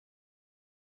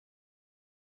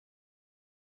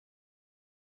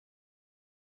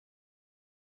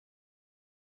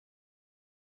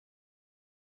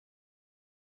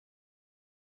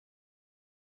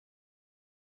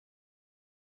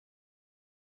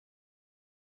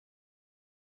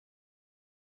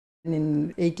In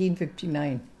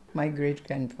 1859, my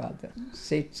great-grandfather,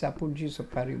 Seth Sapuji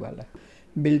Soparivala,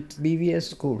 built BVS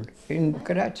school in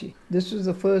Karachi. This was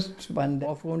the first one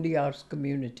of only our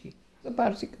community, the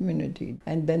Parsi community.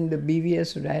 And then the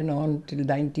BVS ran on till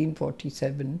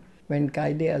 1947 when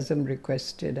Quaid-e-Azam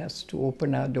requested us to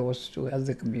open our doors to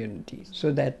other communities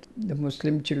so that the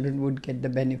Muslim children would get the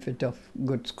benefit of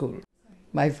good school.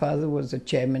 My father was the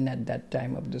chairman at that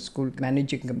time of the school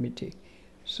managing committee.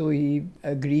 So he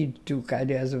agreed to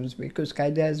Quaid-e-Azam's because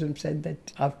Quaid-e-Azam said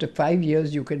that after 5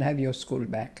 years you can have your school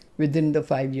back. Within the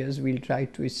 5 years we'll try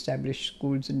to establish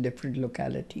schools in different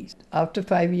localities. After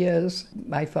 5 years,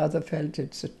 my father felt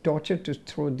it's a torture to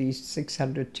throw these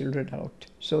 600 children out.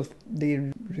 So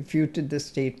they refuted the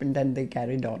statement and they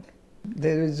carried on.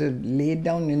 There is a laid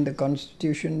down in the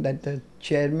constitution that the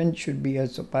chairman should be a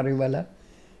Soparivala,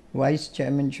 vice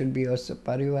chairman should be a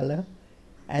Soparivala,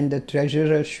 and the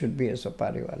treasurer should be a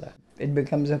Soparivala. It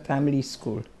becomes a family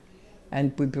school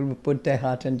and people put their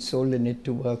heart and soul in it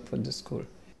to work for the school.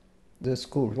 The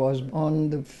school was on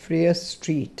the Freer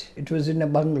Street. It was in a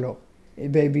bungalow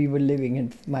where we were living,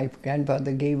 and my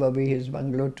grandfather gave away his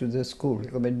bungalow to the school.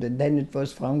 But then it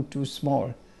was found too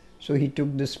small. So he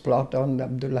took this plot on the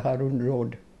Abdul Harun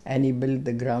Road and he built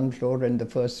the ground floor and the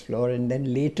first floor, and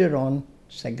then later on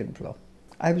second floor.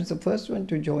 I was the first one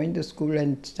to join the school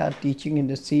and start teaching in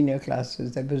the senior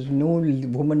classes. There was no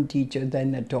woman teacher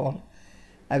then at all.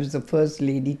 I was the first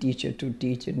lady teacher to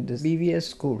teach in this BVS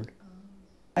school.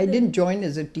 I didn't join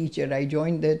as a teacher. I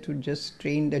joined there to just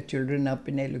train the children up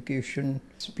in elocution,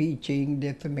 speeching,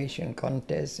 defamation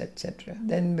contests, etc.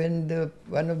 Then when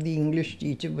one of the English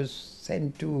teachers was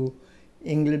sent to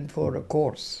England for a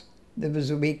course, there was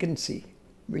a vacancy,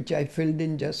 which I filled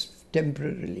in just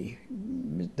temporarily.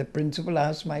 The principal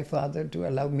asked my father to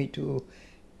allow me to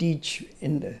teach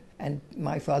and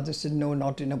my father said, no,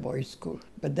 not in a boys' school.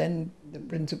 But then the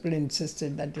principal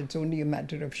insisted that it's only a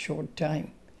matter of short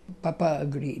time. Papa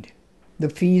agreed. The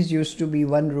fees used to be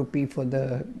 1 rupee for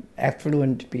the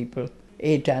affluent people,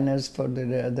 8 annas for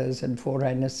the others, and 4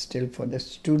 annas still for the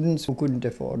students who couldn't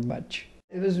afford much.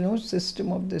 There was no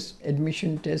system of this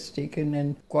admission test taken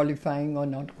and qualifying or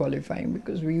not qualifying,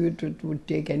 because we would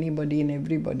take anybody and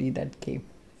everybody that came.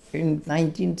 In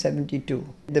 1972,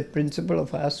 the principal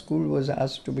of our school was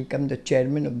asked to become the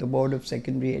chairman of the Board of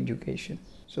Secondary Education.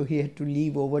 So he had to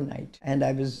leave overnight. And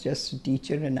I was just a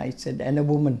teacher, and I said, and a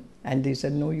woman. And they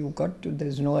said, no, you got to,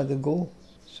 there's no other go.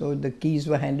 So the keys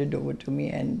were handed over to me,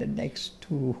 and the next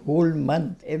whole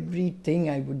month, everything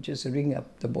I would just ring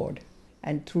up the board.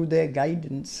 And through their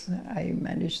guidance, I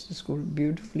managed the school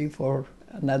beautifully for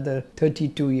another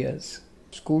 32 years.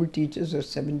 School teachers were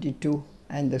 72,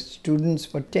 and the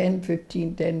students were 10,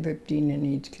 15 in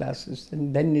each classes.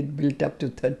 And then it built up to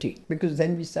 30, because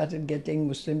then we started getting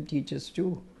Muslim teachers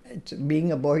too.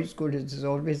 Being a boys' school, it has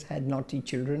always had naughty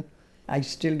children. I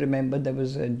still remember there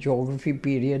was a geography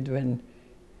period when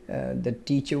the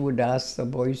teacher would ask the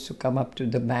boys to come up to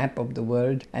the map of the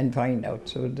world and find out.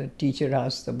 So the teacher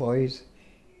asked the boys,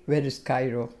 where is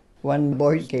Cairo? One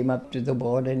boy came up to the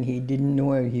board and he didn't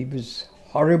know, he was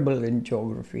horrible in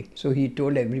geography. So he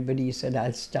told everybody, he said,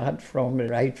 I'll start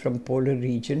right from polar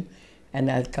region,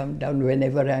 and I'll come down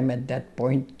whenever I'm at that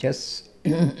point, just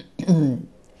and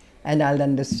I'll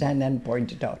understand and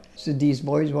point it out. So these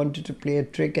boys wanted to play a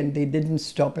trick and they didn't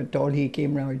stop at all. He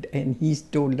came round and he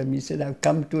told them, he said, I've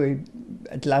come to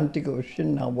the Atlantic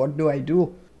Ocean now, what do I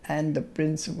do? And the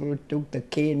principal took the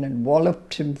cane and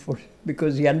walloped him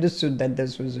because he understood that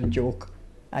this was a joke.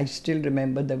 I still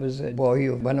remember there was a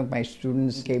boy, one of my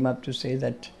students came up to say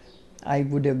that I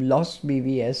would have lost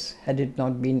BVS had it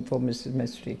not been for Mrs.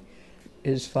 Mistri.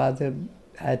 His father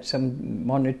had some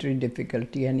monetary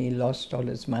difficulty and he lost all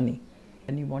his money.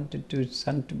 And he wanted his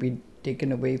son to be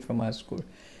taken away from our school.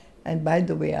 And by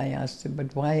the way, I asked him,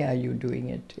 but why are you doing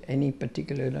it? Any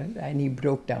particular? And he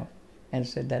broke down and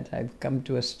said that I've come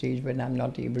to a stage when I'm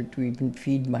not able to even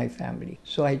feed my family.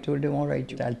 So I told him, all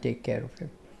right, I'll take care of him.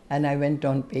 And I went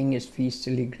on paying his fees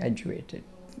till he graduated.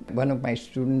 One of my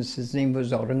students, his name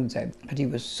was Aurangzeb, but he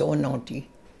was so naughty.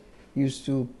 He used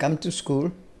to come to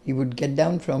school. He would get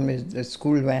down from the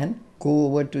school van, go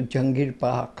over to Jangir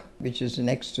Park, which is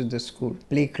next to the school,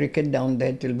 play cricket down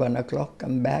there till 1 o'clock,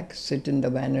 come back, sit in the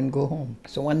van and go home.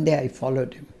 So one day I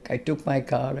followed him. I took my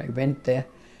car, I went there,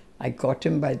 I caught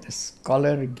him by the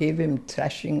collar, gave him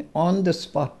thrashing on the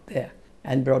spot there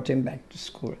and brought him back to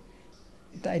school.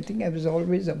 I think I was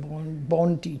always a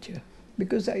born teacher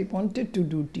because I wanted to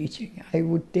do teaching. I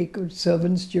would take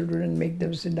servants' children and make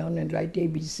them sit down and write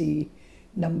ABC,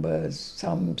 numbers,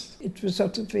 sums. It was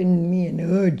sort of in me an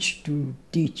urge to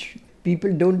teach.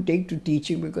 People don't take to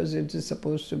teaching because it is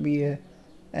supposed to be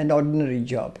an ordinary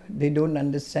job. They don't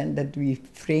understand that we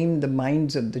frame the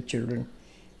minds of the children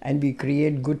and we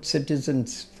create good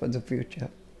citizens for the future.